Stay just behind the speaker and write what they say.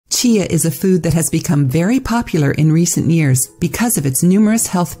Chia is a food that has become very popular in recent years because of its numerous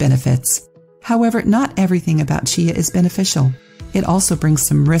health benefits. However, not everything about chia is beneficial. It also brings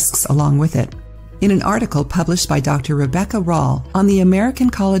some risks along with it. In an article published by Dr. Rebecca Rawl on the American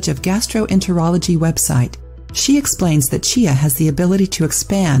College of Gastroenterology website, she explains that chia has the ability to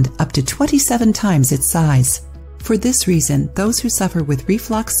expand up to 27 times its size. For this reason, those who suffer with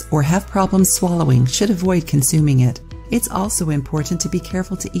reflux or have problems swallowing should avoid consuming it. It's also important to be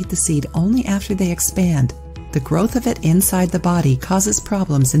careful to eat the seed only after they expand. The growth of it inside the body causes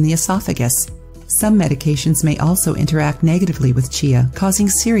problems in the esophagus. Some medications may also interact negatively with chia, causing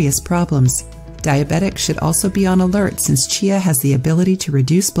serious problems. Diabetics should also be on alert since chia has the ability to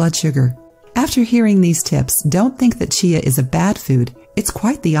reduce blood sugar. After hearing these tips, don't think that chia is a bad food. It's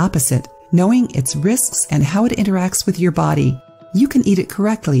quite the opposite. Knowing its risks and how it interacts with your body, you can eat it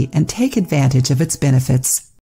correctly and take advantage of its benefits.